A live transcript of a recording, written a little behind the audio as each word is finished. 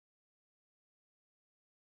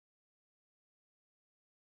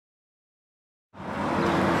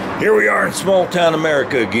Here we are in small town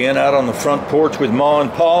America again, out on the front porch with Ma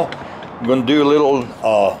and Pa. I'm going to do a little,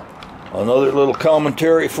 another little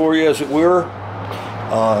commentary for you, as it were,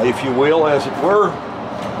 if you will, as it were.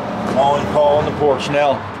 Ma and Pa on the porch.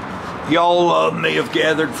 Now, y'all may have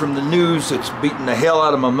gathered from the news that's beating the hell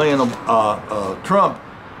out of my man Trump,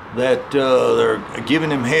 that they're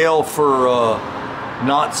giving him hell for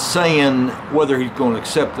not saying whether he's going to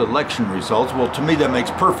accept the election results. Well, to me that makes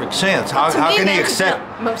perfect sense. How can he accept?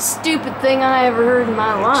 That's the most stupid thing I ever heard in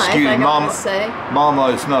my life. Excuse me, Mama. Say. Mama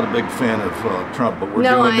is not a big fan of Trump, but we're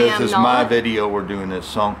doing this. This is my video. We're doing this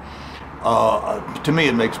song. To me,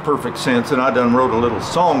 it makes perfect sense, and I done wrote a little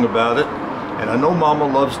song about it. And I know Mama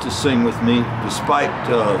loves to sing with me, despite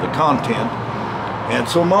the content. And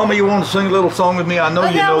so, Mama, you want to sing a little song with me? I know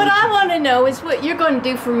you know. Now, what I want to know is what you're going to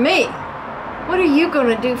do for me. What are you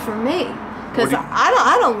going to do for me? Because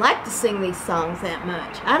I don't like to sing these songs that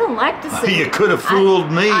much. I don't like to sing. You could have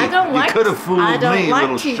fooled me. I don't like. You could have fooled me,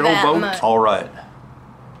 little showboat. All right.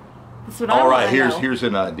 That's what All right. I Here's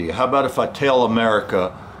an idea. How about if I tell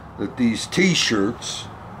America that these T-shirts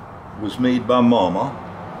was made by Mama,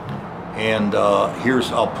 and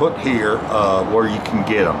I'll put here where you can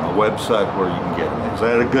get them, a website where you can get them. Is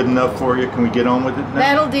that good enough for you? Can we get on with it now?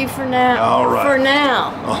 That'll do for now. All right. For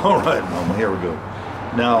now. All right, Mama. Here we go.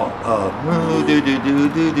 Now,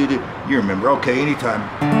 you remember? Okay, anytime.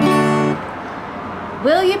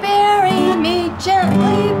 Will you bury me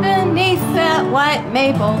gently beneath that white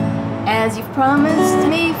maple, as you've promised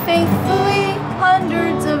me faithfully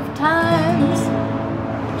hundreds of times?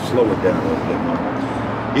 Slow it down a little bit, Mama.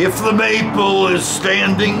 If the maple is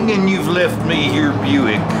standing and you've left me here,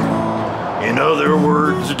 Buick. In other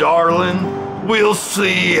words, darling, we'll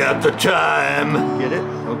see at the time. Get it?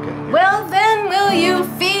 Okay. Well, then will you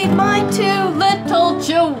feed my two little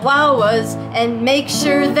chihuahas and make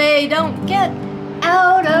sure they don't get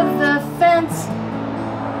out of the fence?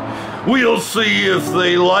 We'll see if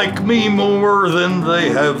they like me more than they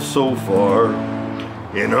have so far.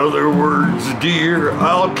 In other words, dear,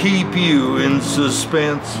 I'll keep you in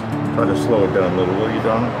suspense. Try to slow it down a little, will you,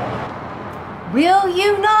 Donna? Will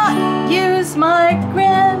you not use my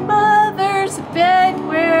grandmother's bed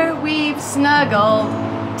where we've snuggled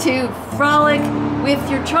to frolic with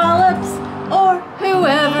your trollops or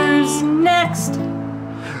whoever's next?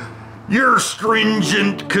 Your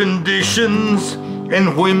stringent conditions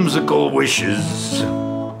and whimsical wishes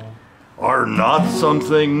are not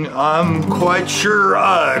something I'm quite sure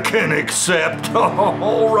I can accept.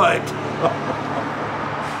 All right.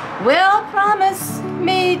 Well, promise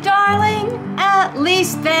me, darling, at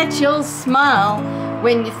least that you'll smile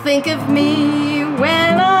when you think of me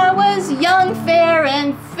when I was young, fair,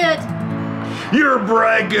 and fit. Your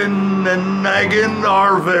bragging and nagging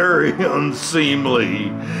are very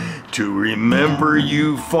unseemly. To remember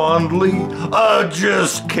you fondly, I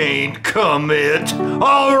just can't commit.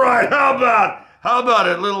 All right, how about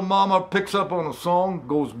it? Little Mama picks up on a song,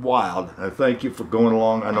 goes wild. I thank you for going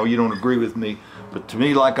along. I know you don't agree with me, but to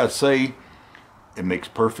me, like I say, it makes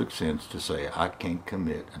perfect sense to say I can't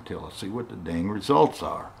commit until I see what the dang results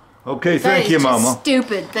are. Okay, thank you, Mama. That's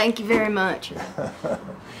stupid. Thank you very much.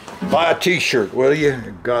 Buy a T-shirt, will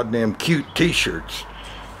you? Goddamn cute T-shirts.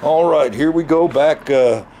 All right, here we go back.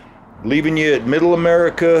 Leaving you at Middle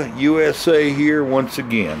America, USA here once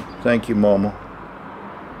again. Thank you, Mama.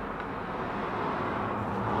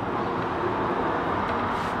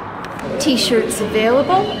 T-shirts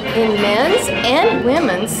available in men's and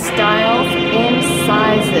women's styles and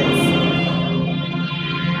sizes.